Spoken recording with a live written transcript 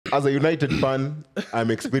As a United fan,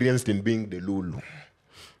 I'm experienced in being Delulu.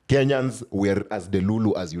 Kenyans were as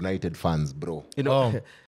Delulu as United fans, bro. You know.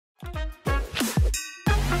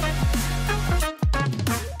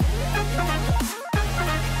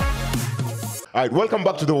 All right, welcome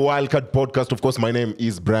back to the Wildcard Podcast. Of course, my name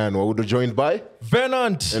is Brian Waudo, joined by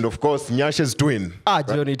Venant. And of course, Nyashe's twin.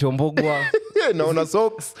 Jonito mbogwa. No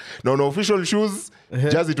socks, no official shoes.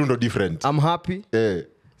 Just it no different. I'm happy. Yeah.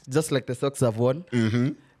 Just like the Sox have won.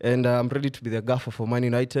 And I'm ready to be the gaffer for Man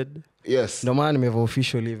United. Yes. No man, I'm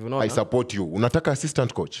official leave. I support you. Unataka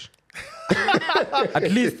assistant coach? At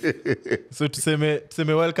least. So to say me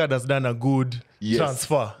Wildcard has done a good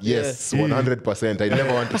transfer. Yes, 100%. I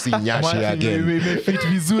never want to see Nyashe again.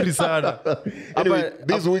 Anyway,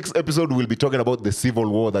 this week's episode we'll be talking about the civil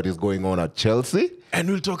war that is going on at Chelsea. And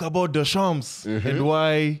we'll talk about Deschamps and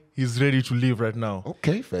why he's ready to leave right now.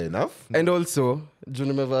 Okay, fair enough. And also,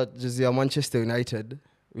 Junimeva Jizia Manchester United.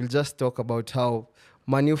 We'll just talk about how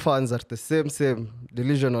Man U fans are the same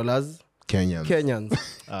delusional as Kenyans.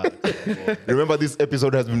 Remember, this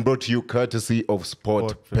episode has been brought to you courtesy of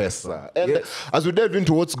Sport Pesa. And as we delve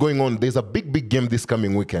into what's going on, there's a big game this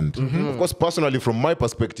coming weekend. Of course, personally, from my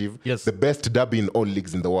perspective, the best derby in all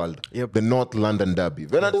leagues in the world, the North London Derby.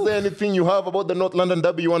 Venant, is there anything you have about the North London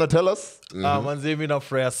Derby you want to tell us? Manze mina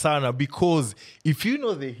freya sana, because if you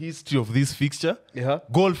know the history of this fixture,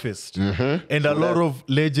 Goalfest, and a lot of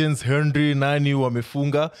legends, Henry, Nani,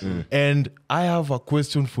 wamefunga, and I have a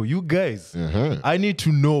question for you guys. I need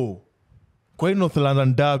to know, quite North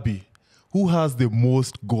London Derby, who has the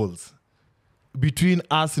most goals between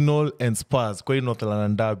Arsenal and Spurs? Quite North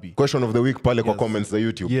London Derby. Question of the week, pale kwa comments the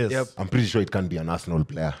YouTube. Yes. I'm pretty sure it can be an Arsenal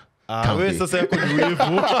player. Anyway,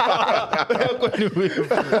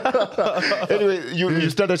 you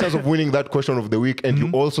stand a chance of winning that question of the week, and you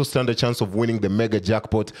also stand a chance of winning the mega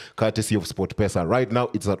jackpot courtesy of Sport Pesa. Right now,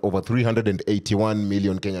 it's at over 381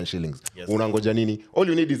 million Kenyan shillings. Unangoja nini? All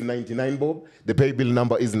you need is 99 bob. The pay bill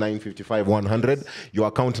number is 955-100. Your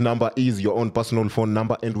account number is your own personal phone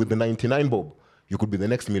number, and with the 99 bob, you could be the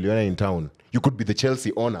next millionaire in town. You could be the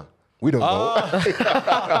Chelsea owner. We don't know.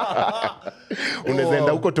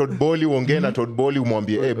 Unaweza huko Todd Bowley, uongee na Todd Bowley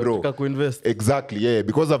umwambie, hey bro. Exactly, yeah.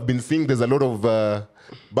 Because I've been seeing there's a lot of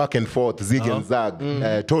back and forth, zig and zag.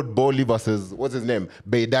 Todd Bowley versus, what's his name?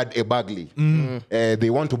 Beidad Ebagli. They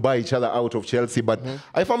want to buy each other out of Chelsea, but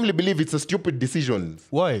I firmly believe it's a stupid decision.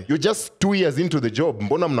 Why? You're just 2 years into the job.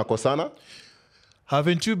 Mbona mnakosana?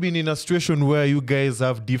 Haven't you been in a situation where you guys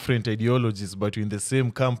have different ideologies, but you're in the same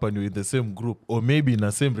company, in the same group, or maybe in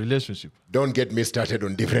the same relationship? Don't get me started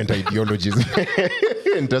on different ideologies.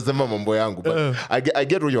 Ntasema mambo yangu, but I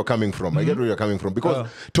get where you're coming from. I get where you're coming from. Because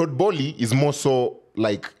Todd Bowley is more so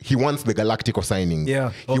like he wants the Galactico signing.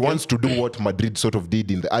 He wants to do what Madrid sort of did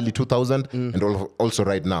in the early 2000s and also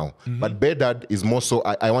right now. But Beidad is more so,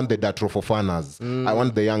 I want the Datro Fofanas. I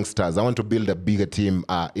want the youngsters. I want to build a bigger team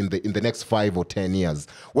in the next 5 or 10 years.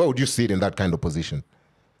 Where would you see it in that kind of position?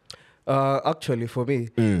 Actually, for me,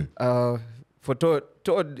 for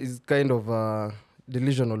Todd is kind of a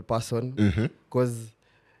delusional person because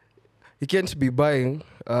he can't be buying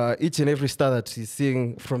each and every star that he's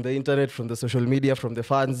seeing from the internet, from the social media, from the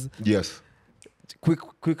fans. Yes.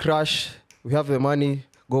 Quick rush. We have the money,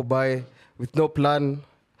 go buy with no plan.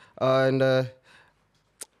 And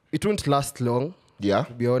it won't last long, to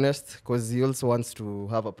be honest, because he also wants to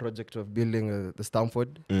have a project of building the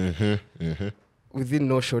Stamford within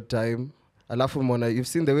no short time. Alafu Mona, you've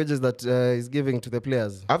seen the wages that he's giving to the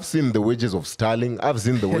players. I've seen the wages of Sterling. I've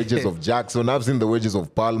seen the wages of Jackson. I've seen the wages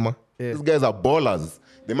of Palmer. These guys are ballers.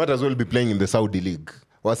 They might as well be playing in the Saudi League.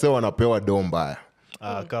 Wase wanapewa domba.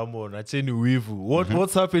 Come on, acheni wivu.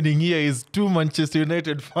 What's happening here is two Manchester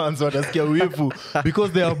United fans wanasikia wivu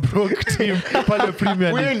because they are broke team pale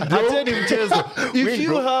Premier League. Acheni mchezo. If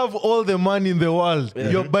you have all the money in the world,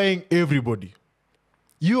 you're buying everybody.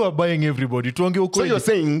 You are buying everybody. So you're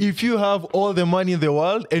saying, if you have all the money in the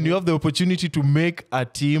world and you have the opportunity to make a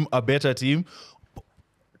team, a better team,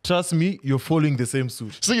 trust me, you're following the same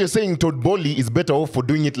suit. So you're saying Todd Bowley is better off for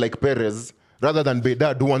doing it like Perez rather than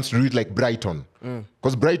Beidad who wants to do it like Brighton?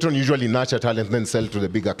 Because Brighton usually nurture talent and then sell to the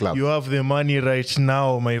bigger club. You have the money right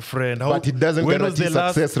now, my friend. But it doesn't guarantee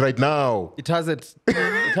success right now. It hasn't.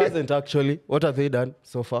 It hasn't actually. What have they done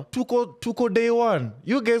so far? Tuko day one.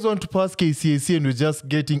 You guys want to pass KCAC and you're just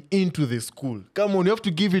getting into the school. Come on, you have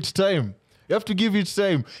to give it time. You have to give it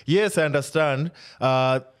time. Yes, I understand.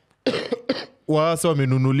 Waso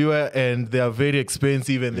wamenunuliwa and they are very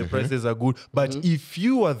expensive and the prices are good. But if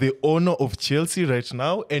you are the owner of Chelsea right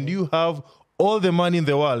now and you have all the money in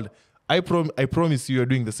the world, I promise you are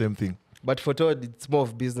doing the same thing. But for Todd, it's more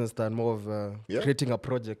of business than more of creating a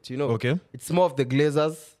project, you know. Okay. It's more of the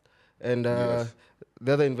Glazers, and the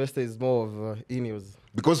other investor is more of Ineos.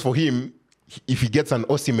 Because for him, if he gets an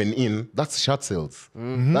Osimhen in, that's shirt sales.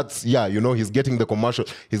 That's, he's getting the commercial,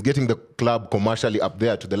 he's getting the club commercially up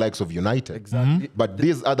there to the likes of United. Exactly. But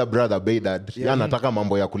this other brother, Baydad, anataka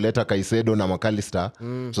mambo ya kuleta Caicedo na McAllister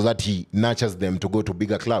so that he nurtures them to go to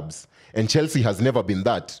bigger clubs. And Chelsea has never been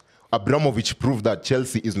that. Abramovich proved that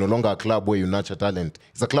Chelsea is no longer a club where you nurture talent.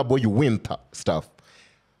 It's a club where you win stuff.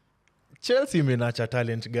 Chelsea imenacha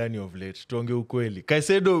talent gani of late? Tuonge ukweli.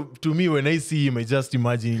 Caicedo, to me, when I see him, I just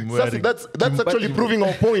imagine him wearing... That's actually proving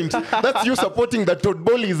our point. That's you supporting that Todd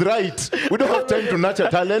Bowley is right. We don't have time to nurture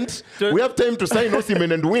talent. We have time to sign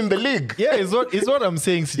Osimhen and win the league. Yeah, is what I'm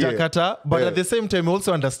saying, Sijakata. But at the same time, I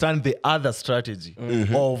also understand the other strategy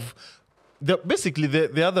of... Basically,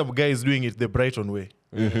 the other guy is doing it the Brighton way.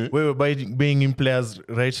 Where we're bringing in players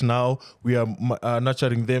right now, we are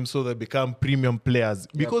nurturing them so they become premium players.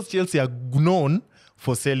 Because Chelsea are known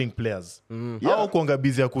for selling players. How kuanga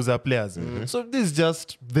busy kuza players. So this is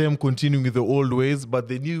just them continuing with the old ways, but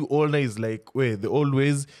the new owner is like, wait, the old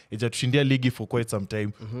ways, ijatushindia league for quite some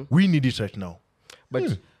time. We need it right now.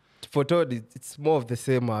 But for Todd, it's more of the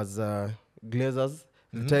same as Glazers.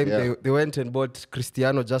 The time they went and bought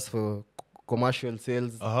Cristiano just for commercial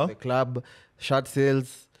sales, the club, shirt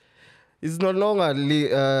sales. He's no longer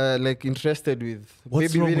like interested with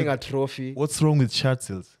winning a trophy. What's wrong with shirt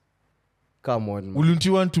sales? Come on, man. Wouldn't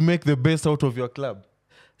you want to make the best out of your club?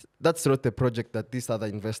 That's not the project that this other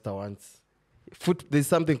investor wants. There's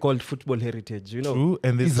something called football heritage, you know. True,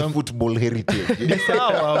 and there's some football heritage.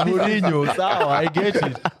 Sawa, Mourinho, sawa, I get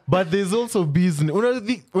it. But there's also business.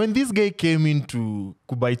 When this guy came into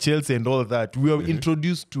buy Chelsea and all that, we were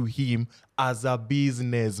introduced to him as a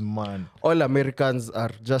businessman. All Americans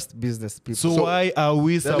are just business people. So why are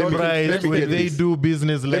we surprised when they do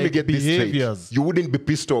business-like behaviors? You wouldn't be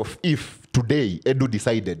pissed off if today Edu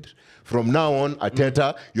decided, from now on,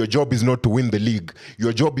 Arteta, your job is not to win the league.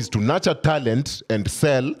 Your job is to nurture talent and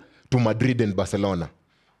sell to Madrid and Barcelona.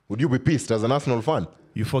 Would you be pissed as an Arsenal fan?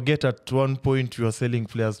 You forget at one point you are selling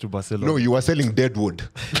players to Barcelona. No, you were selling deadwood.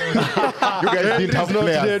 You guys didn't have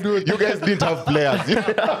players. You guys didn't have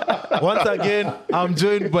players. Once again, I'm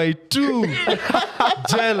joined by two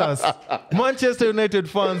jealous Manchester United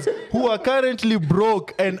fans who are currently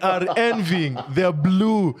broke and are envying their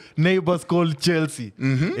blue neighbors called Chelsea.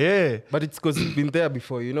 Yeah. But it's because you've been there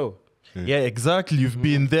before, you know. Yeah, exactly. You've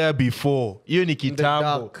been there before. Hiyo ni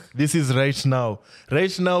kitambo. This is right now.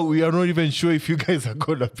 Right now, we are not even sure if you guys are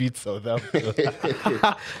going to beat Southampton.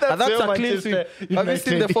 That's a clean sweep. Have you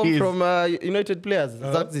seen the form from United players?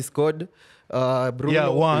 That's scored. Bruno. Yeah,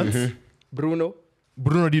 once. Bruno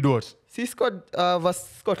did what? He scored versus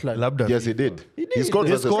Scotland. Labda. Yes, he did. He scored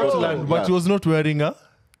versus Scotland, but he was not wearing a...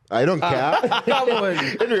 I don't care. Come on.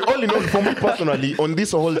 Anyway, all in all, for me personally, on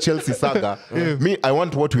this whole Chelsea saga, I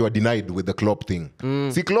want what we were denied with the Klopp thing.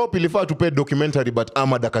 Si Klopp ilifaa to pay documentary, but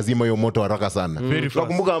Ahmad akazima yo moto haraka sana.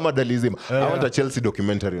 Nakumbuka Ahmad alizima. I want a Chelsea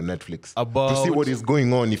documentary on Netflix. To see what is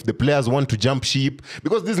going on, if the players want to jump ship.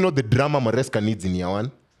 Because this is not the drama Maresca needs in year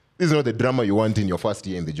one. This is not the drama you want in your first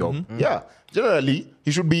year in the job. Yeah, generally,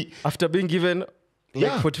 he should be... After being given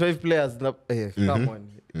 45 players, come on.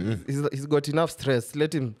 He's got enough stress.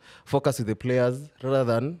 Let him focus with the players rather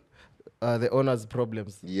than the owner's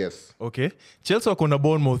problems. Yes. Okay. Chelsea are on a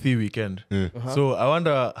Bournemouth weekend. So I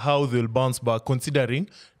wonder how they'll bounce back, considering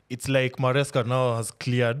it's like Maresca now has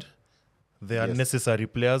cleared the unnecessary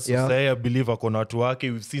players. So I believe akona watu wake.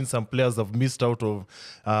 We've seen some players have missed out of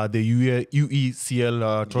the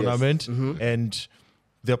UECL tournament and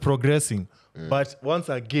they're progressing. But once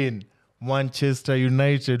again, Manchester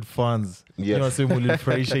United fans. Yes.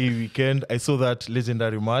 Weekend. I saw that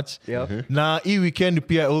legendary match. Now, this weekend,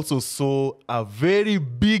 I also saw a very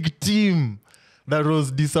big team that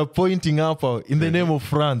was disappointing up in the name of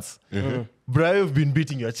France. Bro, you've been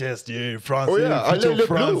beating your chest. Yeah, France.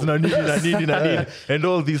 France. And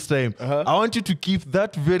all this time. I want you to keep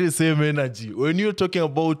that very same energy when you're talking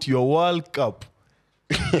about your World Cup.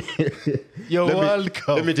 World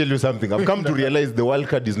Cup. Let me tell you something. I've come to realize the World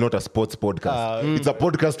Cup is not a sports podcast. It's a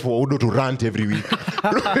podcast for Udo to rant every week.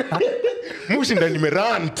 Mushinda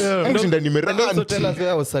nimerant. And also tell us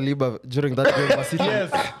where was Saliba during that game.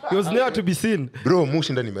 Yes. He was nowhere to be seen. Bro,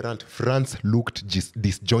 Mushinda nimerant. France looked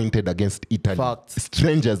disjointed against Italy. Facts.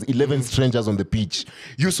 Strangers, 11 strangers on the pitch.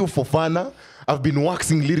 Yusuf Fofana, I've been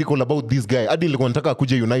waxing lyrical about this guy. Adi nilikuwa nataka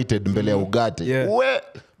akuje United mbele ya Ugarte.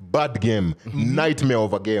 Bad game. Nightmare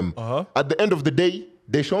of a game. At the end of the day,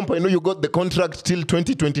 Deschamps, I know you got the contract till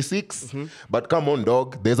 2026, but come on,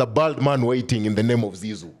 dog. There's a bald man waiting in the name of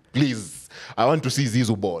Zizou. Please. I want to see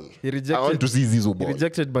Zizou ball. I want to see Zizou ball. He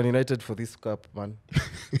rejected Man United for this cup, man.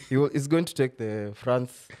 He's going to take the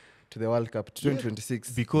France to the World Cup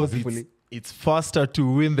 2026. Because it's faster to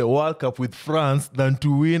win the World Cup with France than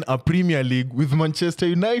to win a Premier League with Manchester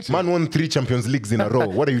United. Man won 3 Champions Leagues in a row.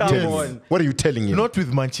 What are you telling me? What are you telling him? Not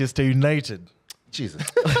with Manchester United. Jesus.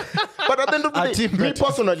 But at the end of the day, me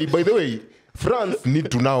personally, by the way, France need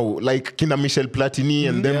to now, like Kina Michel Platini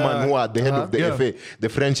and them man who are at the head of the FA, the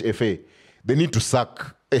French FA, they need to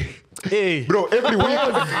suck. Hey. Bro, every week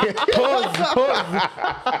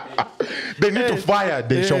they need to fire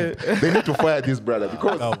Deschamps. They need to fire this brother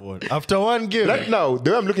because after one game. Right now, the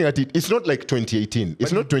way I'm looking at it, it's not like 2018.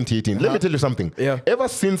 It's not 2018. Let me tell you something. Ever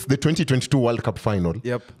since the 2022 World Cup final,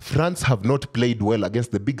 France have not played well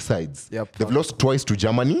against the big sides. They've lost twice to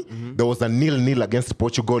Germany. There was a 0-0 against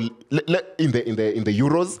Portugal in the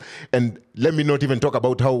Euros, and let me not even talk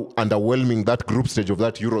about how underwhelming that group stage of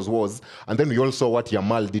that Euros was. And then we all saw what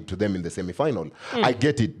Yamal did to them in the semi-final. I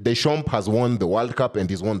get it. Deschamps has won the World Cup and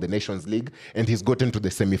he's won the Nations League and he's gotten to the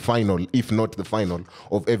semi-final, if not the final,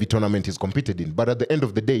 of every tournament he's competed in. But at the end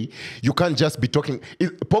of the day, you can't just be talking.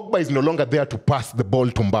 Pogba is no longer there to pass the ball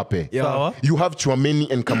to Mbappe. You have Tchouameni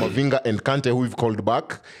and Camavinga and Kante who we've called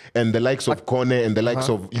back, and the likes of Kone and the likes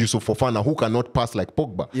of Yusuf Fofana who cannot pass like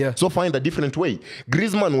Pogba. So find a different way.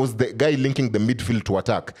 Griezmann was the guy linking the midfield to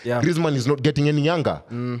attack. Griezmann is not getting any younger.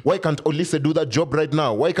 Why can't Olise do that job right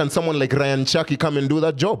now? Why can't someone like Ryan Chaki come and do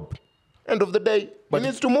that job? End of the day, he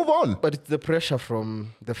needs to move on. But it's the pressure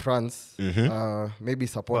from the France, maybe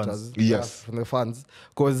supporters, from the fans,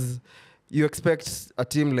 because you expect a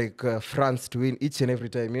team like France to win each and every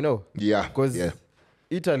time, you know? Because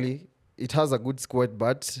Italy, it has a good squad,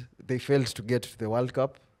 but they failed to get to the World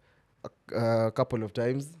Cup a couple of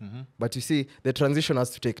times. But you see, the transition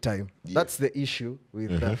has to take time. That's the issue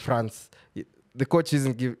with France. The coach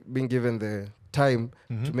isn't being given the time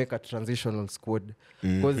to make a transitional squad.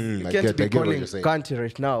 Because you can't be calling Kante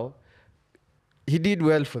right now. He did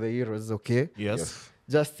well for the Euros, okay? Yes.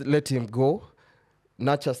 Just let him go,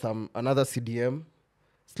 nurture another CDM,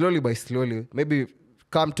 slowly by slowly. Maybe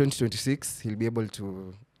come 2026, he'll be able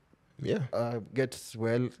to get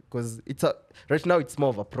well. Because right now it's more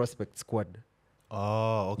of a prospect squad.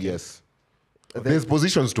 Oh, okay. Yes. There's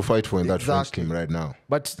positions to fight for in that French team right now.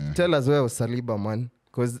 But tell us where was Saliba, man.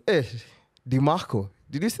 Because, Di Marco,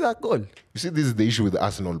 did you see that goal? You see, this is the issue with the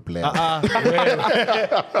Arsenal player.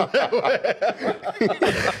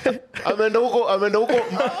 Ameenda huko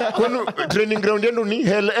kwenu training ground yenu ni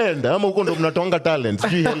hell end ama huko ndo mnatonga talent.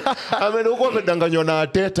 Ameenda huko amedanganywa na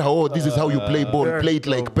Arteta. Oh, this is how you play ball. Play it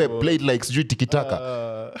like Pep. Play it like sijui tiki-taka.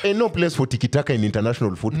 Ain't no place for tiki-taka in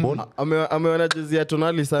international football. Ameona jezi ya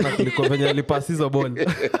Tonali sana kuliko venye alipass hizo ball.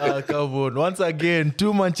 Come on. Once again,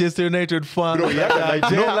 2 Manchester United fans are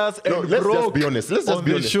jealous and let's broke just be honest. Let's just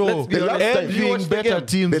be honest. Show.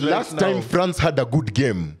 The last time France had a good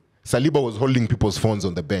game, Saliba was holding people's phones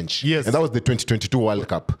on the bench. Yes. And that was the 2022 World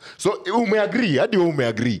Cup. So, ume agree.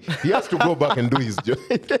 He has to go back and do his job.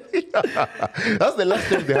 That's the last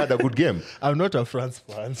time they had a good game. I'm not a France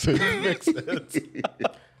fan, so it makes sense.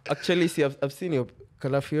 Actually, see, I've seen your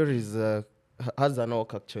Calafiori has an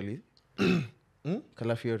knock, actually.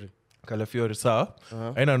 Calafiori, sir.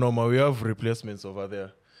 I don't know, we have replacements over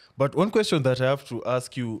there. But one question that I have to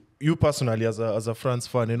ask you personally as a France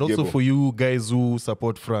fan, and also for you guys who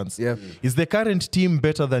support France, is the current team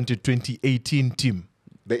better than the 2018 team?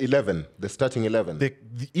 The starting 11. The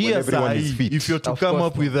everyone is fit. If you're to come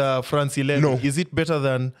up with a France 11, is it better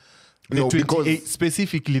than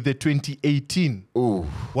specifically the 2018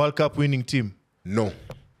 World Cup winning team? No.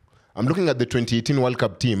 I'm looking at the 2018 World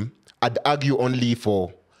Cup team. I'd argue only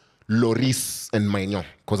for Lloris and Maignan,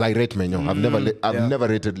 because I rate Maignan. I've never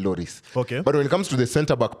rated Lloris. Okay. But when it comes to the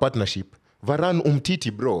centre-back partnership, Varane, Umtiti,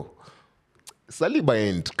 bro, Saliba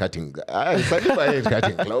ain't cutting. Saliba ain't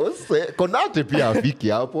cutting close. Konate pia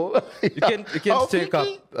afiki hapo. You can take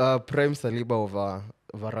up prime Saliba over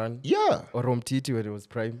Varane. Yeah. Or Umtiti when it was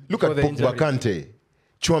prime. Look at Pogba, Kante.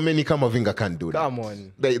 Tchouameni, Camavinga can't do that. Come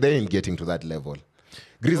on. They ain't getting to that level.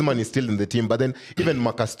 Griezmann is still in the team, but then even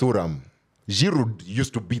Marcus Thuram, Giroud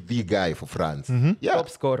used to be the guy for France. Top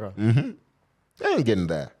scorer. They ain't getting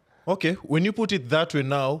there. Okay, when you put it that way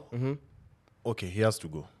now, okay, he has to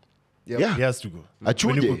go. Yeah. He has to go.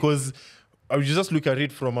 Because I would just look at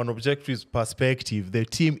it from an objective perspective, the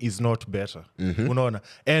team is not better.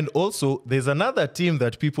 And also, there's another team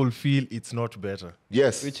that people feel it's not better.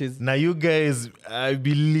 Yes. Which is? Now, you guys, I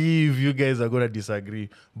believe you guys are going to disagree,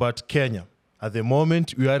 but Kenya. At the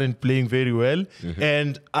moment, we aren't playing very well.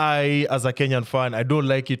 And I, as a Kenyan fan, I don't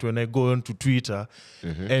like it when I go on to Twitter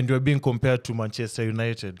and we're being compared to Manchester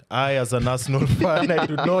United. I, as an Arsenal fan, I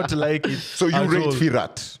do not like it. So you rate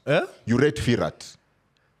Firat? You rate Firat?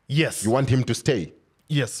 Yes. You want him to stay?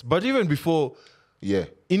 Yes. But even before,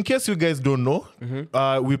 in case you guys don't know,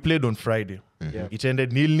 we played on Friday. It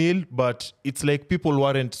ended 0-0, but it's like people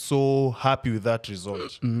weren't so happy with that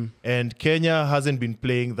result. And Kenya hasn't been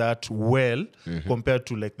playing that well compared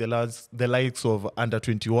to like the likes of under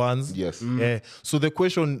 21s. Yes. So the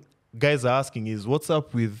question guys are asking is, what's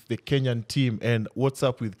up with the Kenyan team and what's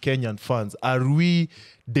up with Kenyan fans? Are we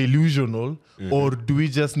delusional or do we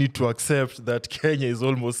just need to accept that Kenya is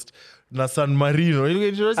almost San Marino?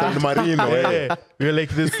 San Marino, we're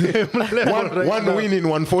like the same level. One win in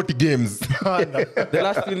 140 games. The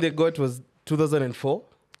last win they got was 2004.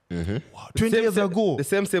 Wow, 20 years ago. The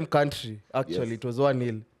same country, actually. It was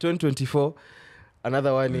 1-0. 2024,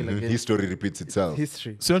 another 1-0 again. History repeats itself.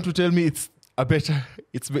 History. So you want to tell me it's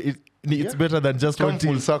better than just Come one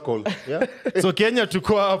team? full circle. Yeah. So Kenya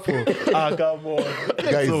tuko hapo. Come on.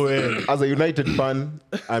 Guys, So, as a United fan,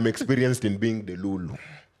 I'm experienced in being Delulu.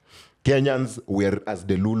 Kenyans were as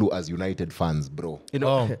Delulu as United fans, bro. You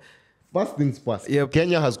know, First things first. Yep.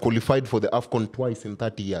 Kenya has qualified for the AFCON twice in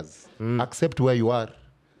 30 years. Accept where you are.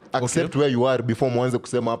 Accept where you are before mwanze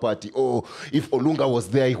kusema hapa ati, oh, if Olunga was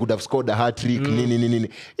there, he could have scored a hat-trick.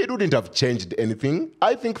 It wouldn't have changed anything.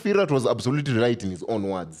 I think Firat was absolutely right in his own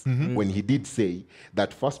words when he did say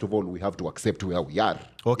that, first of all, we have to accept where we are.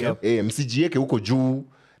 Okay. Msijieke huko juu,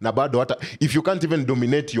 na bado hata, if you can't even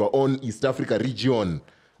dominate your own East Africa region,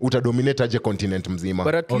 utadominate aje continent mzima.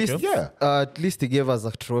 But at least he gave us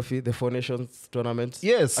a trophy, the Four Nations tournament.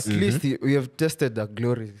 Yes. At least we have tested the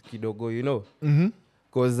glory kidogo, you know.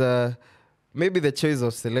 Because maybe the choice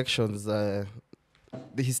of selections,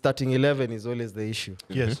 his starting 11 is always the issue.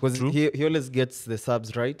 Yes, because he always gets the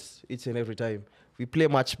subs right each and every time. We play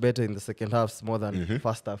much better in the second halves more than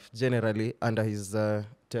first half, generally, under his tenure.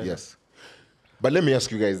 Yes. But let me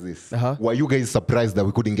ask you guys this. Were you guys surprised that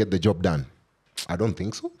we couldn't get the job done? I don't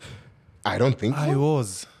think so. I don't think so.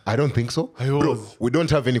 I don't think so. Bro, we don't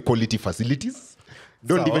have any quality facilities.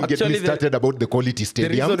 Don't even get me started about the quality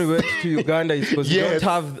stadiums. The reason we went to Uganda is because we don't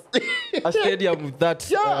have a stadium with that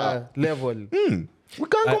level. We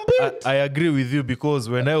can't compare. I agree with you, because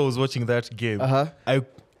when I was watching that game, I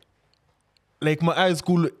like my eyes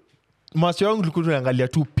could macho yangu ilikuwa inaangalia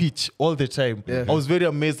tu pitch all the time. I was very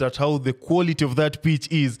amazed at how the quality of that pitch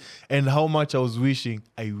is and how much I was wishing,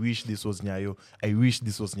 I wish this was Nyayo. I wish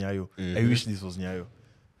this was Nyayo. I wish this was Nyayo.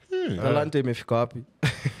 Talanta imefika wapi?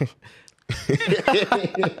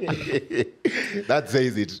 That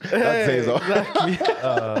says it. That says all. Exactly.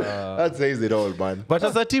 That says it all, man. But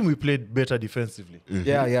as a team, we played better defensively.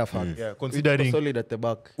 Yeah, considering solid at the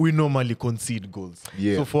back. We normally concede goals.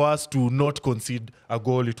 So for us to not concede a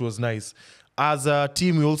goal, it was nice. As a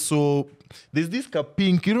team, we also, there's this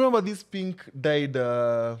pink. You remember this pink dyed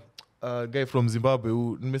guy from Zimbabwe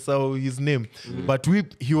who saw his name, but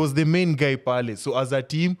he was the main guy pale. So as a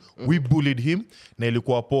team, we bullied him. Na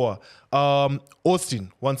ilikuwa poa.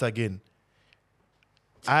 Austin, once again,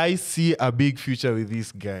 I see a big future with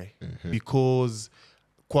this guy because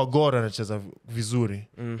kwa Gor anacheza vizuri,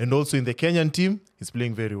 and also in the Kenyan team he's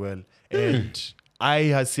playing very well, and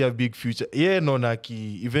I see a big future.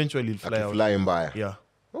 Eventually he'll fly out. Flying by. Yeah.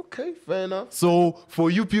 Okay, fair enough. So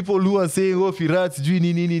for you people who are saying, oh, Firat's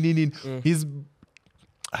he's,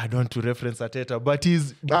 I don't want to reference Ateta, but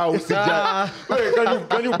he's... Wait,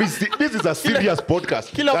 can you be... This is a serious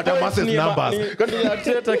podcast that amasses numbers.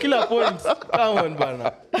 Ateta, killer points. Come on,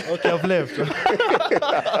 bana. Okay, I've left.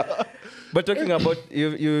 But talking about,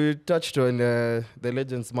 you touched on the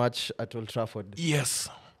Legends match at Old Trafford. Yes.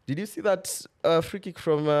 Did you see that free kick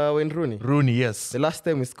from Wayne Rooney? Rooney, yes. The last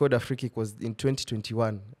time we scored a free kick was in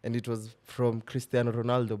 2021, and it was from Cristiano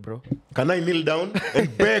Ronaldo, bro. Can I kneel down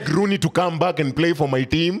and beg Rooney to come back and play for my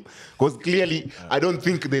team? Because clearly, I don't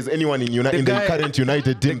think there's anyone in the current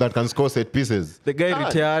United team that can score set pieces. The guy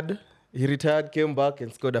retired. He retired, came back,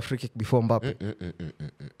 and scored a free kick before Mbappe.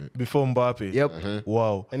 Before Mbappe? Yep.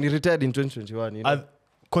 Wow. And he retired in 2021. You know?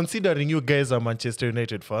 Considering you guys are Manchester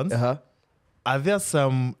United fans, are there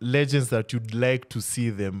some legends that you'd like to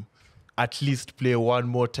see them at least play one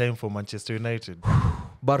more time for Manchester United?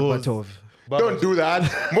 Berbatov. Don't do that.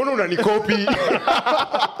 Mono unanikopi.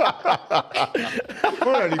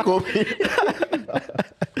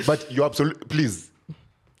 But you absolutely... Please,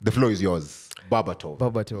 the floor is yours.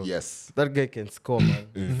 Berbatov. Yes. That guy can score,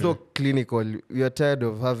 man. So clinical. We are tired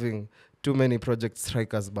of having too many project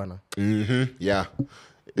strikers, bana. Yeah.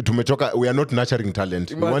 we are not nurturing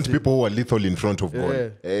talent. We want people who are lethal in front of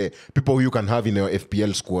goal. People who you can have in your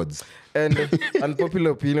FPL squads. And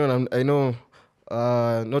unpopular opinion, I know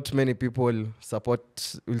not many people will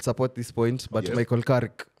support this point, but Michael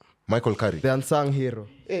Carrick. The unsung hero.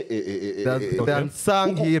 The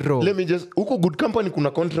unsung hero. Let me just... Uko good company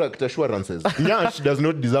kuna contract assurances. Nyash does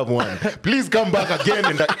not deserve one. Please come back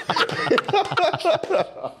again.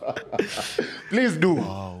 Please do.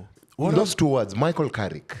 Wow. Those 2 words, Michael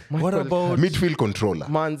Carrick. What about... Midfield controller.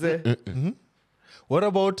 Manze. What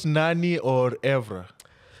about Nani or Evra?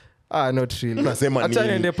 Not really. Unasema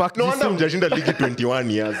nini? No wonder mjashinda ligi 21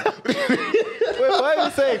 years. Why are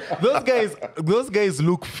you saying those guys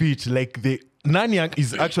look fit? Like Nani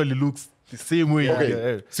actually looks the same way.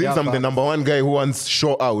 Okay. Since I'm the number 1 guy who wants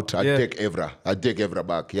Shaw out, I'd take Evra. I'd take Evra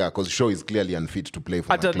back. Yeah, because Shaw is clearly unfit to play for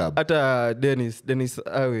my club. Dennis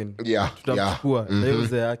Irwin. Yeah.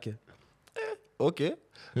 Yake. Okay.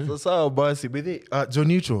 So basi,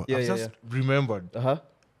 Jonito, I just remembered.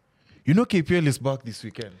 You know KPL is back this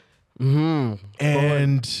weekend.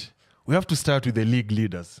 And we have to start with the league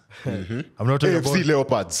leaders. I'm not talking AFC about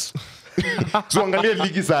Leopards. So angalia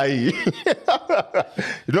ligi sahi.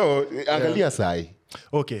 No, angalia sahi.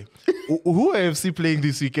 Okay. Who are AFC playing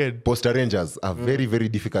this weekend? Posta Rangers, a very, very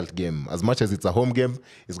difficult game. As much as it's a home game,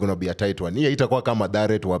 it's going to be a tight one. Hii itakuwa kama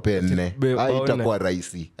Daret wape nne. Haitakuwa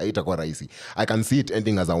rahisi. I can see it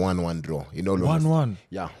ending as a 1-1 draw. 1-1?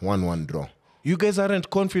 Yeah, 1-1 draw. You guys aren't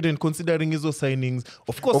confident considering his signings.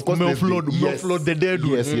 Of course may offload the dead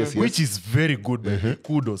which is very good.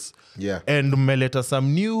 Kudos. Yeah. And meleta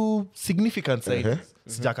some new significant signings.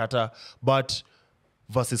 Jakata. But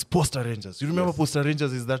versus Posta Rangers. You remember Posta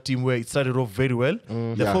Rangers is that team where it started off very well.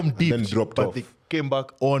 They formed deep, but they came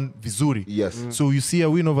back on vizuri. Yes. So you see a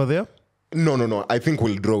win over there? No. I think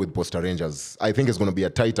we'll draw with Posta Rangers. I think it's going to be a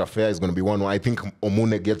tight affair. It's going to be 1-1. I think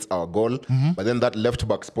Omune gets our goal. But then that left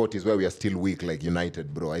back spot is where we are still weak, like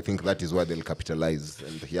United, bro. I think that is where they'll capitalize.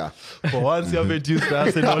 And yeah. For once you haven't used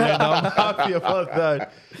Arsenal, and I'm happy about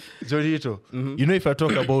that. Jonito, you know, if I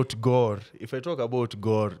talk about Gore,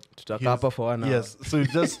 Tutakapa for 1 hour. Yes. So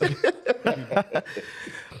just...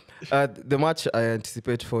 the match I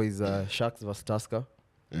anticipate for is Sharks vs Tusker.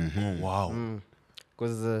 Wow.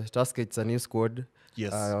 Because Tusker, it's a new squad.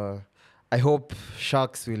 Yes. I hope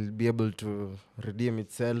Sharks will be able to redeem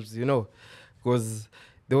itself, because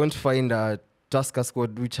they won't find a Tusker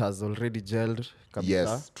squad which has already gelled. Kabisa.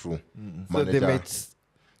 Yes, true. So they might,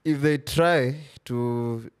 if they try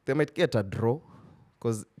to, they might get a draw.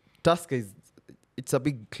 Because Tusker it's a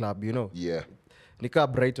big club, Yeah. Nika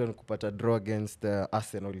Brighton kupata draw against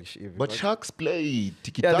Arsenal-ish. But Sharks play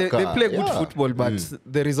tiki-taka. Yeah, they play good football, but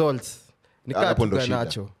the results...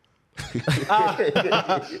 Garnacho.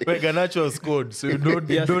 Garnacho scored, so you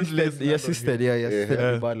don't let... He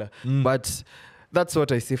assisted, Bala. But that's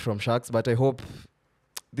what I see from Sharks. But I hope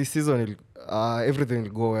this season everything will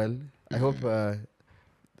go well. I hope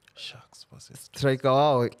Sharks versus striker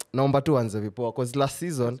wao number 2 anze vipoa, because last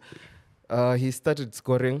season he started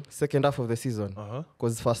scoring second half of the season,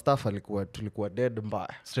 because first half tulikuwa dead mbaya.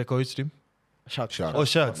 Striker which team? Sharks. Oh,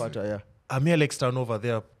 Sharks. Yeah. Amir Alex turnover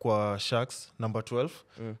there kwa Sharks number 12,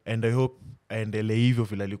 and I hope aendelee hivyo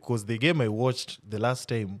vile, because the game I watched the last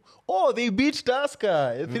time, they beat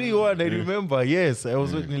Tusker 3-1. I remember. Yes, I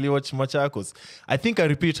was niliwatch Machakos. I think a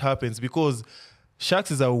repeat happens because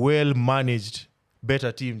Sharks is a well managed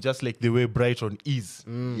better team, just like the way Brighton is.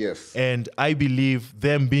 Yes. And I believe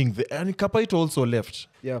them being and Kapaito also left.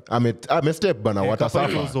 Yeah. I'm a step bana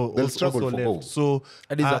watasafa. They'll struggle for goals. So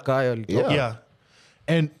yeah.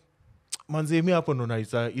 And Manzemi hapo ndo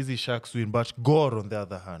naisa easy Sharks win, but Gore on the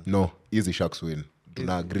other hand. No, easy Sharks win.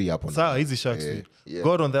 Tuna agree hapo. Sawa, easy Sharks win. Yeah.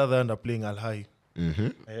 Gore on the other hand are playing Al High.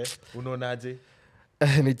 Unaonaje?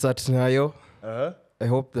 And it's at Nyayo. I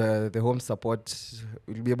hope the home support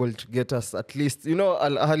will be able to get us at least,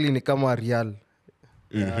 Al Ahly ni kama Real.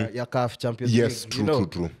 Ya CAF Champions League. Yes,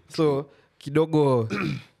 true. So, kidogo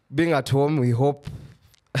being at home, we hope.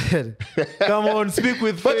 Come on, speak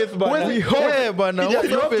with faith, bana. We hope. Yeah, bana. You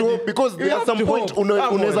have to hope, because at some point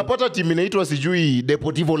unaweza pata team inaitwa sijui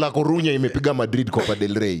Deportivo La Coruña imepiga Madrid Copa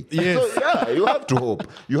del Rey. Yes. So yeah, you have to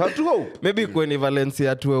hope. Maybe kwenye Valencia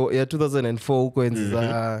ya 2004 huko enzi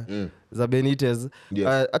za Benitez.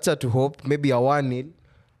 Yes. Acha to hope maybe a 1-0.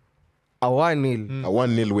 A 1-0. A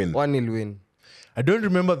 1-0 win. 1-0 win. I don't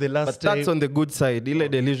remember the last time. But that's on the good side. Ile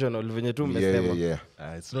delusional venye tu umesema.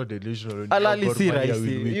 Yeah. It's not delusional. Alali si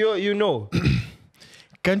rahisi. You know.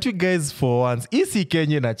 Can't you guys for once, isi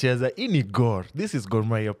Kenya nacheza, ini Gor. This is Gor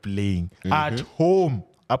Mahia playing at home.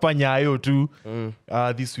 Hapa Nyayo too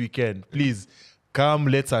this weekend. Please come,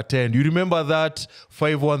 let's attend. You remember that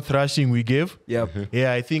 5-1 thrashing we gave? Yep.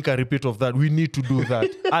 Yeah, I think a repeat of that. We need to do that.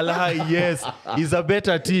 Allah, yes, is a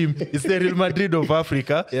better team. It's the Real Madrid of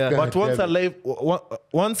Africa. Yeah. But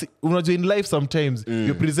once in life, sometimes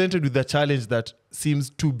you're presented with a challenge that seems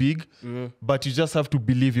too big, but you just have to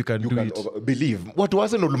believe you can do it. Believe. What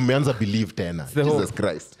wasn't Olumeanza believe tena? Jesus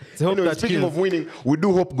Christ. Anyway, speaking of winning, we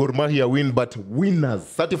do hope Gor Mahia win, but winners,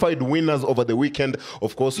 certified winners over the weekend,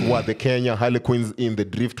 of course, were the Kenya Harlequins in the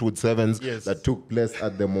Driftwood Sevens that took place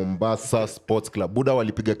at the Mombasa Sports Club. Buda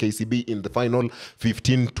walipiga KCB in the final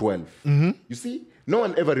 15-12. You see? No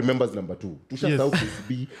one ever remembers number 2. Tushasahau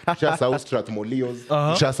KCB, tushasahau Strathmolios,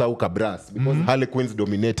 tushasahau Kabras, because Harlequins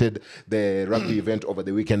dominated the rugby event over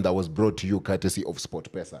the weekend that was brought to you courtesy of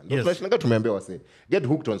SportPesa. Get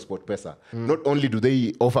hooked on SportPesa. Not only do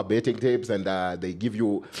they offer betting tapes and they give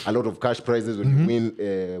you a lot of cash prizes when you win,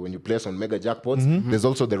 when you place on mega jackpots, there's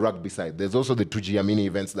also the rugby side. There's also the 2Gia mini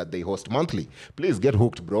events that they host monthly. Please get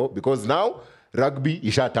hooked, bro, because now rugby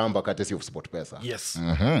ishatamba courtesy of SportPesa. Yes.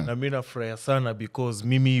 Na mimi nafurahia sana because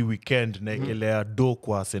mimi weekend naekelea do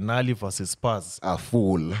kwa Arsenal versus Spurs. A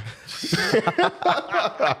fool.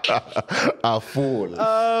 A fool.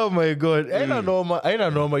 Oh my God. Aina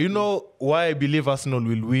norma. You know why I believe Arsenal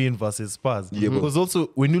will win versus Spurs? Yeah, because also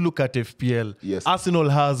when you look at FPL, Arsenal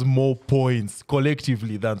has more points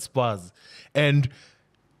collectively than Spurs. And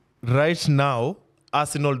right now,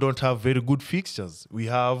 Arsenal don't have very good fixtures. We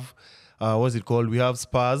have what's it called? We have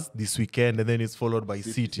Spurs this weekend, and then it's followed by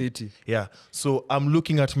City. Yeah. So I'm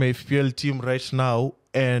looking at my FPL team right now,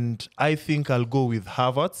 and I think I'll go with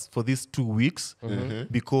Havertz for these 2 weeks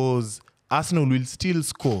because Arsenal will still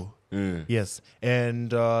score. Yes.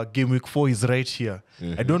 And game week 4 is right here.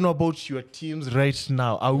 I don't know about your teams right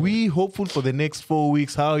now. Are we hopeful for the next 4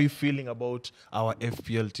 weeks? How are you feeling about our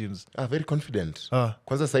FPL teams? Very confident.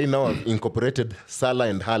 Kwanza sahi now I've incorporated Salah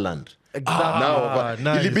and Haaland. Exactly.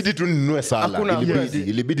 Now, ilibidi tu ninunue Salah.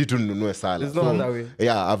 Ilibidi tu ninunue Salah. There's no other way.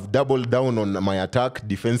 Yeah, I've doubled down on my attack.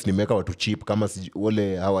 Defense nimeka watu cheap kama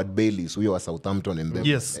wale Howard Bailey, huyo wa Southampton and them.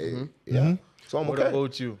 Yes. Yeah. So I'm okay. What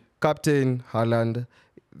about you? Captain Haaland,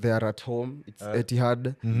 they are at home. It's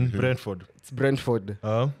Etihad. Brentford. It's Brentford.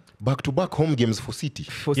 Back-to-back home games for City.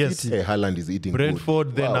 City. Hey, Haaland is eating Brentford,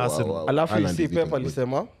 good. then Arsenal. Alafu you see Pep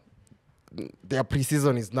alisema their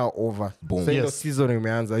pre-season is now over. Boom. So season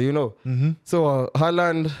imeanza, you know. So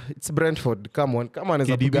Haaland, it's Brentford. Come on, is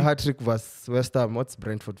a big hat-trick versus West Ham. What's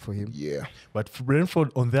Brentford for him? Yeah. But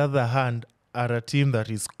Brentford, on the other hand, are a team that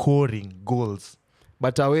is scoring goals.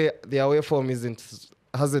 But their away form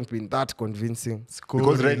hasn't been that convincing.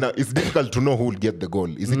 Because right now it's difficult to know who will get the goal.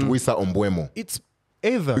 Is it Wissa or Mbeumo? It's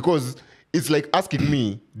either. Because it's like asking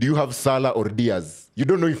me, do you have Salah or Diaz? You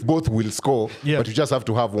don't know if both will score, but you just have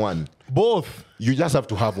to have one. Both. You just have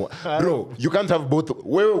to have one. Bro, you can't have both.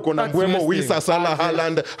 Wewe uko na Mbeumo, Wissa, Salah,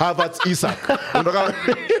 Haaland, Havertz, Isak.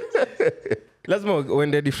 Let's move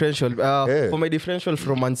when the differential. For my differential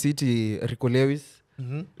from Man City, Rico Lewis.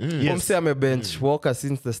 Yes. I'm a bench worker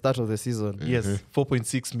since the start of the season. Yes,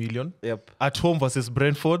 4.6 million. Yep. At home versus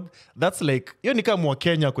Brentford. That's like, you ni kama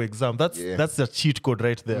Kenya kwa exam. That's a cheat code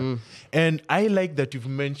right there. And I like that you've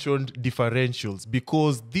mentioned differentials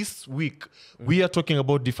because this week we are talking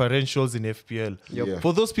about differentials in FPL. Yep.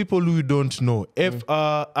 For those people who don't know,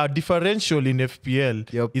 a differential in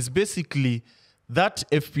FPL is basically that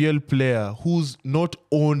FPL player who's not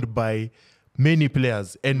owned by many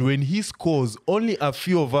players, and when he scores, only a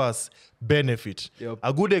few of us benefit.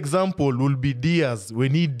 A good example will be Diaz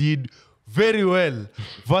when he did very well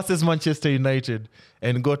versus Manchester United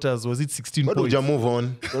and got us, was it 16 points? Why don't you move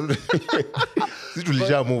on?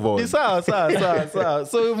 Move on.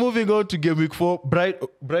 So moving on to game week 4,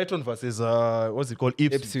 Brighton versus what's it called?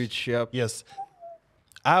 Ipswich. Yep. Yes.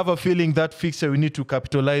 I have a feeling that fixture we need to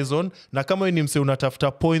capitalize on. Na kama ni mse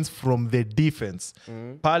unatafuta points from the defense.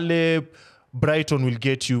 Pale Brighton will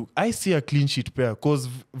get you. I see a clean sheet pair because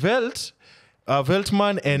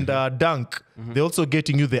Veltman and Dunk, they're also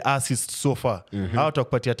getting you the assists so far. Out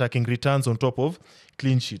of party attacking returns on top of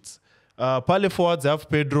clean sheets. Pale forwards, I have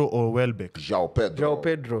Pedro or Welbeck. João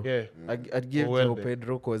Pedro. Yeah. I'd give João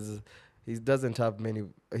Pedro because he doesn't have many.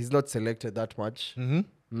 He's not selected that much.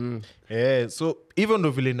 Yeah, so even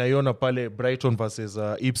though Naiona pale Brighton versus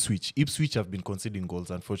Ipswich have been conceding goals,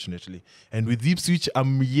 unfortunately. And with Ipswich,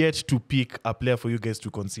 I'm yet to pick a player for you guys to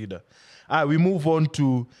consider. We move on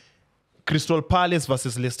to Crystal Palace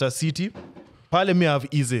versus Leicester City. Pale may have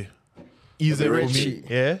easy for me.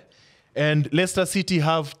 Yeah. And Leicester City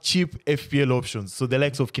have cheap FPL options. So the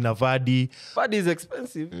likes of Kinavadi. But it's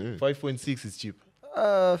expensive. 5.6 is cheap.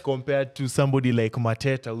 Compared to somebody like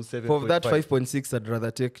Mateta who's 7.5. For that 5.6, I'd rather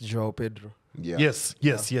take João Pedro. Yeah.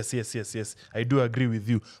 Yes. I do agree with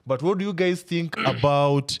you. But what do you guys think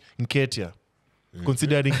about Nketiah?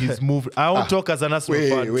 Considering his move, I won't talk as an Arsenal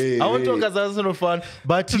fan. I won't talk as an Arsenal fan,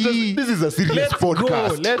 but this is a serious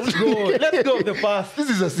podcast. Let's go with the past. This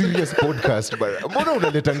is a serious podcast, but mbona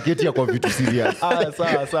unaleta Nketiah kwa vitu serious?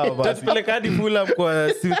 Sawa basi. Fulham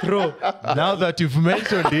kwa Smith-Rowe. Now that you've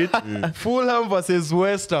mentioned it, Fulham versus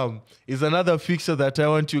West Ham is another fixture that I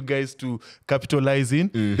want you guys to capitalize in.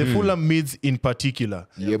 The Fulham mids in particular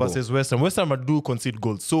versus West Ham. West Ham do concede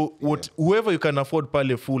goals. So whoever you can afford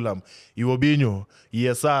pale Fulham, Iwobinho,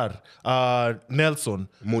 ESR, Nelson.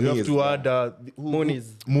 Muniz, you have to add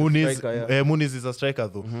Muniz is a striker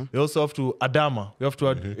though. We also have to Adama. We have to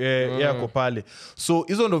add Kopale. So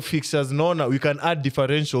hizo ndo fixtures naona we can add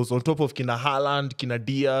differentials on top of kina Haaland, kina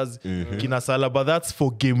Diaz, kina Salah, but that's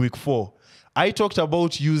for game week 4. I talked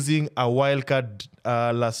about using a wildcard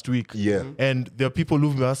last week, and there are people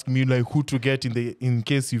who've asked me like who to get in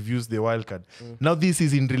case you've used the wildcard. Now this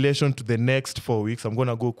is in relation to the next 4 weeks. I'm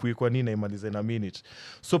gonna go quick one in a minute.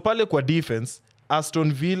 So pale kwa defense,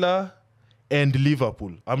 Aston Villa and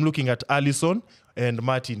Liverpool. I'm looking at Alisson and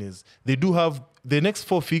Martinez. They do have the next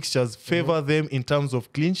 4 fixtures favor them in terms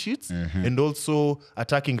of clean sheets and also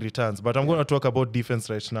attacking returns. But I'm gonna talk about defense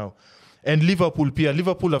right now. And Liverpool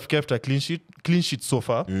have kept a clean sheet so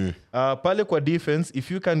far. Pale kwa defense,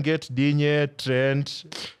 if you can get Digne, Trent,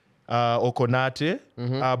 or Konate,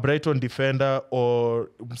 Brighton defender,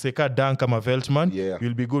 or Mseka Dan kama Veltman,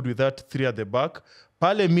 you'll be good with that. 3 at the back.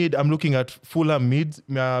 Pale mid, I'm looking at Fulham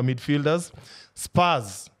midfielders.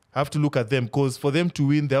 Spurs, have to look at them because for them to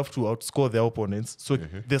win, they have to outscore their opponents. So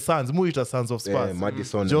the Suns, Muita Sons of Spurs.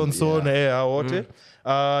 Madison, Johnson,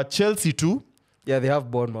 Chelsea too. Yeah, they have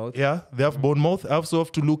Bournemouth. Yeah, they have Bournemouth. I also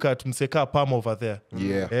have to look at Mseka Palm over there.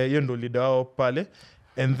 Yendo leader pale.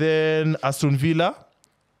 And then Aston Villa,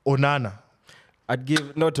 Onana. I'd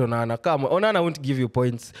give not Onana. Come on, Onana won't give you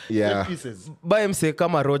points. Yeah. Buy him say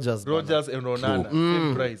kama Rogers. Rogers and Onana,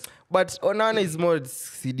 same price. But Onana is more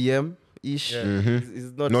CDM-ish.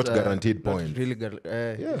 It's not guaranteed points. Really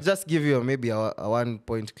just give you maybe a 1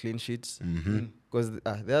 point clean sheet. Because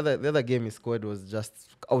the other game he scored was just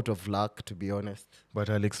out of luck, to be honest. But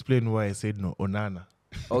I'll explain why I said no, Onana.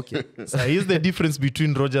 Okay. So here's the difference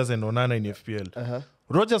between Rogers and Onana in FPL.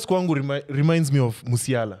 Rogers kwangu reminds me of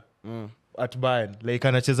Musiala at Bayern. Like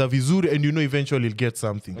anacheza vizuri and you know eventually he'll get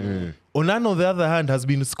something. Onana, on the other hand, has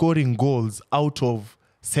been scoring goals out of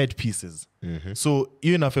set pieces. So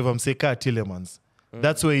even if I'm saying Tillemans,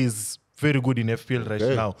 that's why he's very good in FPL right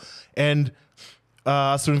now. And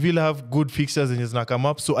Aston Villa have good fixtures and he's not come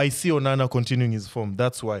up. So I see Onana continuing his form.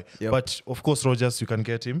 That's why. But of course, Rogers, you can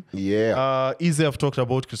get him. Easy, I've talked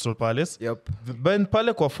about Crystal Palace. Ben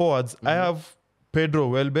Pale kwa forwards, I have Pedro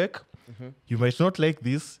Welbeck. You might not like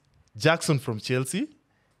this. Jackson from Chelsea.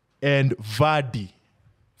 And Vardy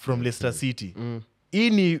from Leicester City.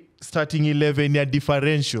 In starting 11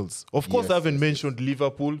 differentials. Of course, I haven't mentioned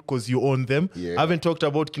Liverpool because you own them. I haven't talked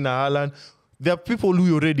about Kina Haaland. There are people who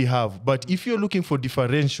you already have, but if you're looking for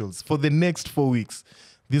differentials for the next 4 weeks,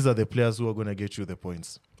 these are the players who are going to get you the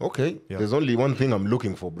points. Okay. There's only one thing I'm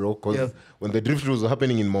looking for, bro, because when the drift was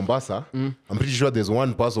happening in Mombasa, I'm pretty sure there's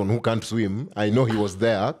one person who can't swim. I know he was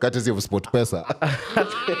there, courtesy of SportPesa.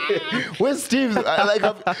 Where's Steve?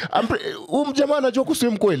 Jamaa anajua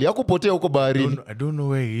kuswim kweli? Hakupotea huko baharini. I don't know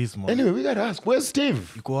where he is, man. Anyway, we gotta ask, where's Steve?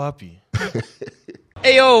 Yuko wapi?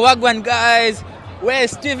 Hey yo, Wagwan guys. Where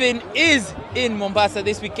Steven is in Mombasa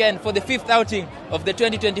this weekend for the 5th outing of the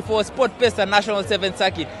 2024 SportPesa National 7th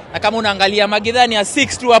Circuit. Na kama unaangalia magidhani ya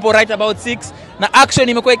 6 tu hapo right about 6 na action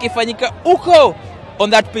imekuwa ikifanyika uko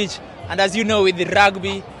on that pitch. And as you know with the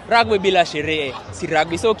rugby bila sherehe si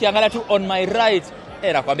rugby. So ukiangalia tu on my right,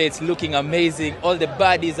 nakwambia it's looking amazing. All the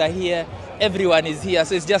buddies are here. Everyone is here.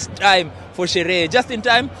 So it's just time for sherehe. Just in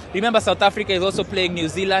time. Remember South Africa is also playing New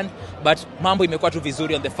Zealand. But mambo imekuwa tu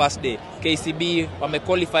vizuri on the first day. KCB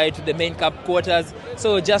wame-qualify to the main cup quarters.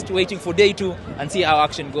 So just waiting for day 2 and see how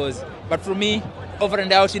action goes. But for me, over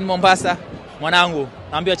and out in Mombasa, mwanangu,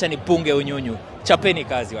 naambia acha nipunge unyunyu. Chapeni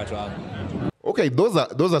kazi watu wangu. Okay, those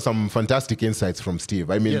are some fantastic insights from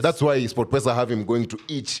Steve. I mean, that's why SportPesa have him going to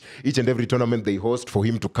each and every tournament they host for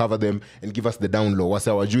him to cover them and give us the down low.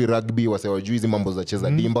 Wase wajui rugby, wase wajui hizi mambo za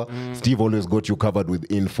cheza dimba. Steve always got you covered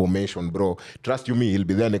with information, bro. Trust you me, he'll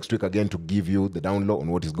be there next week again to give you the down low on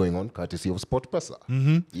what is going on, courtesy of SportPesa.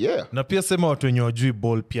 Yeah. Na pia sema watu wenye wajui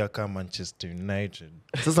ball pia kama Manchester United.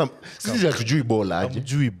 Sasa sisi hatujui ball aje.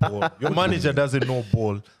 Hamjui ball. Your manager doesn't know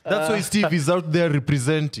ball. That's why Steve is out there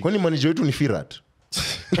representing. Kwani manager wetu ni Firat?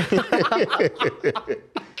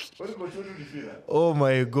 Oh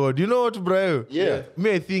my God. You know what, Brian? Yeah.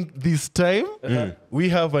 Me, I think this time we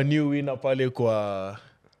have a new winner pale kwa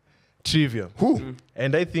trivia. Who?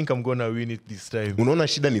 And I think I'm gonna win it this time. Unaona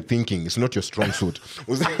shida ni thinking. It's not your strong suit.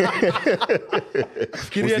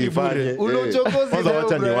 Fikiria ni bure. Kwanza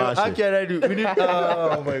wacha niwashe.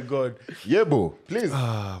 Oh my God. Yebo, please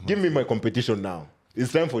give me my competition now.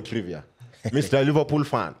 It's time for trivia. Mr. Liverpool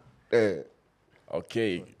fan.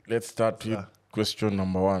 Okay, let's start with question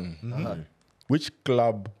number 1. Which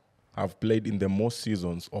club have played in the most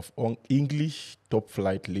seasons of English top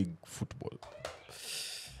flight league football?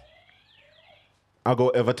 I'll go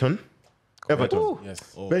Everton. Everton. Ooh.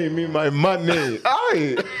 Yes. Pay me my money.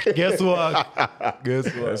 Aye. Guess what? Guess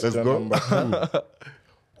what? Let's go. Number 2.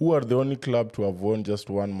 Who are the only club to have won just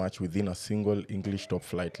one match within a single English top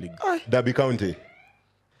flight league? Derby County.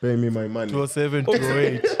 Pay me my money.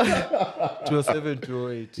 207-208.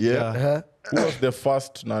 207-208. Yeah. Who was the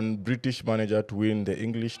first non-British manager to win the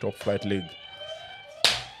English top flight league?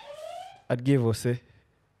 I'd give Jose.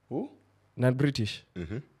 Who? Not British.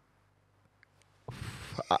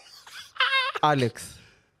 Alex.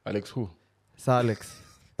 Alex who? Sir Alex.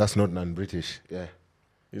 That's not non-British. Yeah.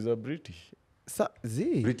 He's a British.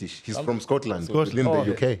 Z. British. He's from Scotland. Scotland. In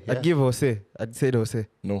the UK. Yeah. I'd give Jose. I'd say Jose.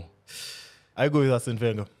 No. I go with Arsene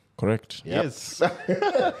Wenger. Correct. Yep. Yes.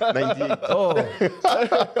 98.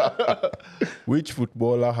 Which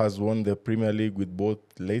footballer has won the Premier League with both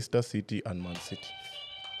Leicester City and Man City?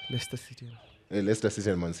 Leicester City. Hey, Leicester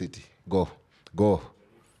City and Man City. Go. Go.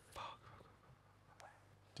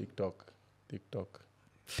 TikTok.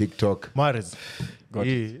 Mahrez. Got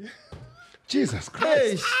it. Jesus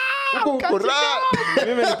Christ.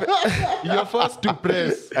 You're first to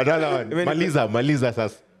press. Another one. Maliza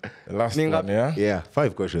sasa. Last one, yeah? Yeah,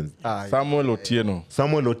 5 questions. Samuel Otieno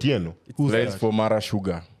Samuel Otieno. plays for Mara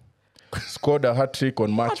Sugar. Scored a hat-trick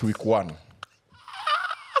on match week 1.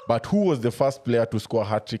 But who was the first player to score a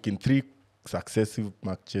hat-trick in 3 successive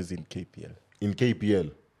matches in KPL? In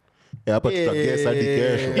KPL. Hapa tutagesa hadi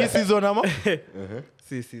kesho. Hii season ama?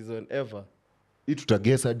 See season ever. Hii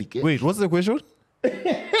tutagesa hadi kesho. Wait, what's the question?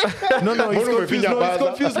 No,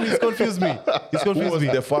 it's confused me. Who was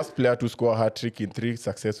the first player to score a hat-trick in 3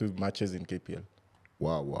 successive matches in KPL?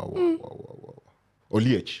 Wow.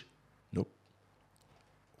 Oliech. Nope.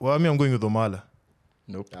 Well, I'm going with Omala.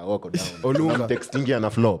 Nope. Wako down. Olunga. Textingi ana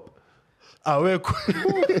flop.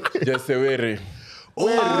 Jesewere. Oh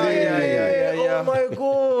my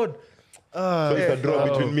God. So it's a draw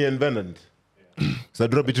between me and Venant. It's a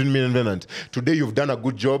draw between me and Venant. Today you've done a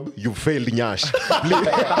good job. You failed Nyash.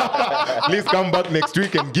 Please come back next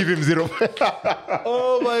week and give him 0.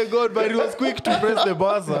 Oh my God, but he was quick to press the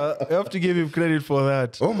buzzer. I have to give him credit for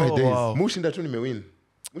that. Oh my days. Wow. Mushinda tu nimewin.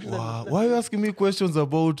 Wow. Why are you asking me questions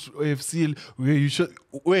about AFC? Where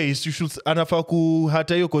you should anafaku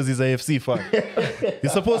hata hiyo cause he's a AFC fan.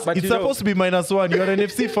 It's supposed to be -1. You're an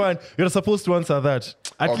FC fan. You're supposed to answer that.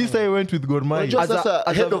 At least I went with God mind. Just as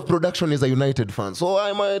a head of production is a United fan, so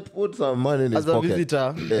I might put some money in his pocket. As a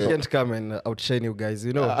visitor, I can't come and outshine you guys.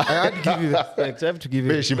 You know, I had to give you respect. I have to give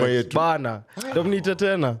you respect. Bana, Dominita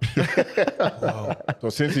tena. Wow. So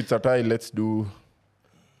since it's a tie, let's do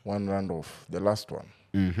one round off. The last one.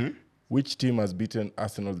 Which team has beaten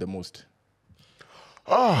Arsenal the most?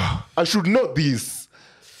 I should know this.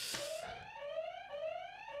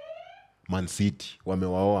 Man City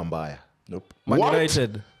wamewaoa mbaya. Nope. Man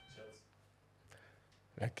United.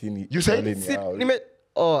 Lakini You said He said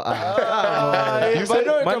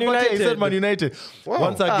Man United.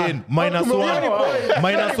 Once again, -1.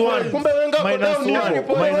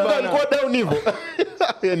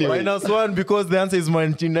 -1 because the answer is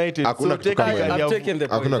Man United. So I've taken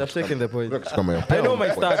the point. I know my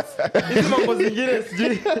stats.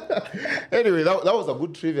 Anyway, that was a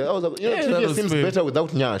good trivia. Trivia seems better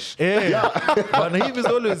without Nyash. But he is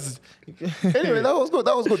always. Anyway, that was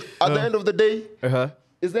good. At the end of the day,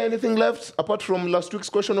 is there anything left apart from last week's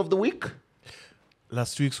question of the week?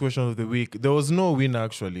 Last week's question of the week. There was no winner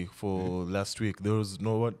actually for last week. There was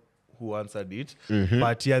no one who answered it.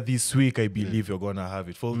 But yeah, this week I believe you're gonna have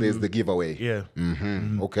it. There's the giveaway. Yeah.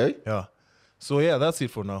 Okay. Yeah. So yeah, that's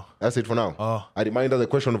it for now. That's it for now. A reminder: the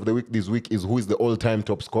question of the week this week is who is the all-time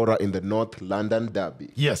top scorer in the North London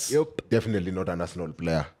Derby? Yes. Yep. Definitely not an Arsenal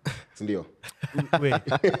player. Sindio. Wait.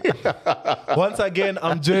 Once again,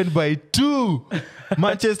 I'm joined by 2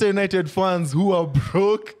 Manchester United fans who are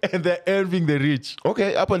broke and they're envying the rich.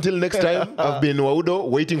 Okay, up until next time, I've been Waudo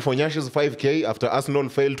waiting for Nyash's 5K after Arsenal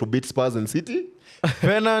failed to beat Spurs and City.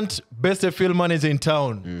 Venant, best field manager in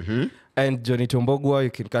town. And Jonito Mbogwa,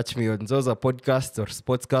 you can catch me on Zoza Podcast or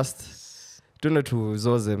Sportscast. Tuna tu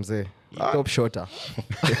Zoze mzee. Top shotter.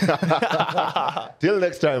 Till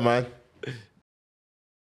next time, man.